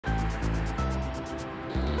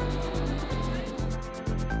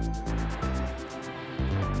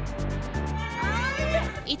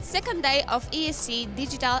It's second day of ESC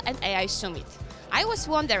Digital and AI Summit. I was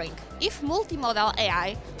wondering if multimodal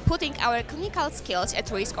AI putting our clinical skills at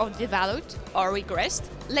risk of devalued or regressed.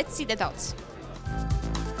 Let's see the dots.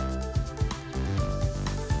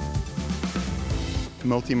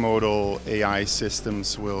 Multimodal AI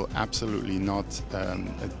systems will absolutely not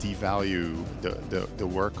devalue the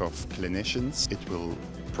work of clinicians. It will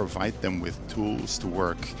provide them with tools to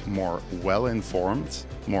work more well-informed,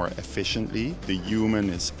 more efficiently. The human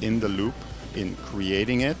is in the loop in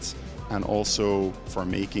creating it and also for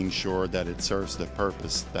making sure that it serves the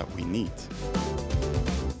purpose that we need.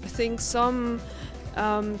 I think some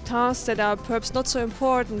tasks that are perhaps not so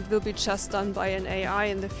important will be just done by an AI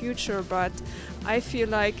in the future, but I feel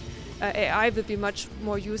like AI will be much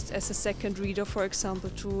more used as a second reader, for example,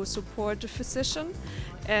 to support the physician,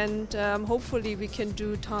 and hopefully we can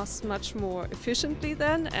do tasks much more efficiently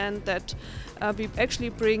then, and that we actually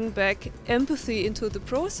bring back empathy into the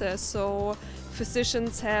process, so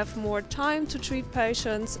physicians have more time to treat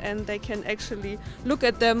patients and they can actually look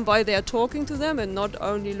at them while they are talking to them and not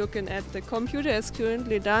only looking at the computer as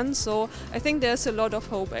currently done. So I think there's a lot of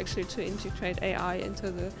hope actually to integrate AI into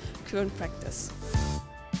the current practice.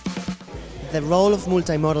 The role of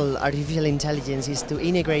multimodal artificial intelligence is to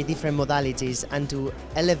integrate different modalities and to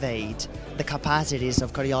elevate the capacities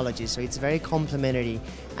of cardiology. So it's very complementary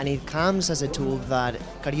and it comes as a tool that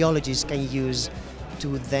cardiologists can use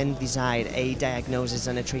to then decide a diagnosis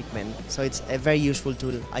and a treatment. So it's a very useful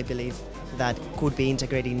tool, I believe, that could be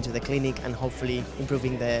integrated into the clinic and hopefully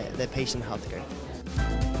improving the patient healthcare.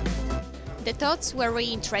 The thoughts were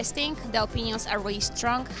really interesting, the opinions are really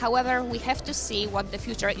strong, however we have to see what the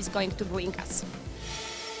future is going to bring us.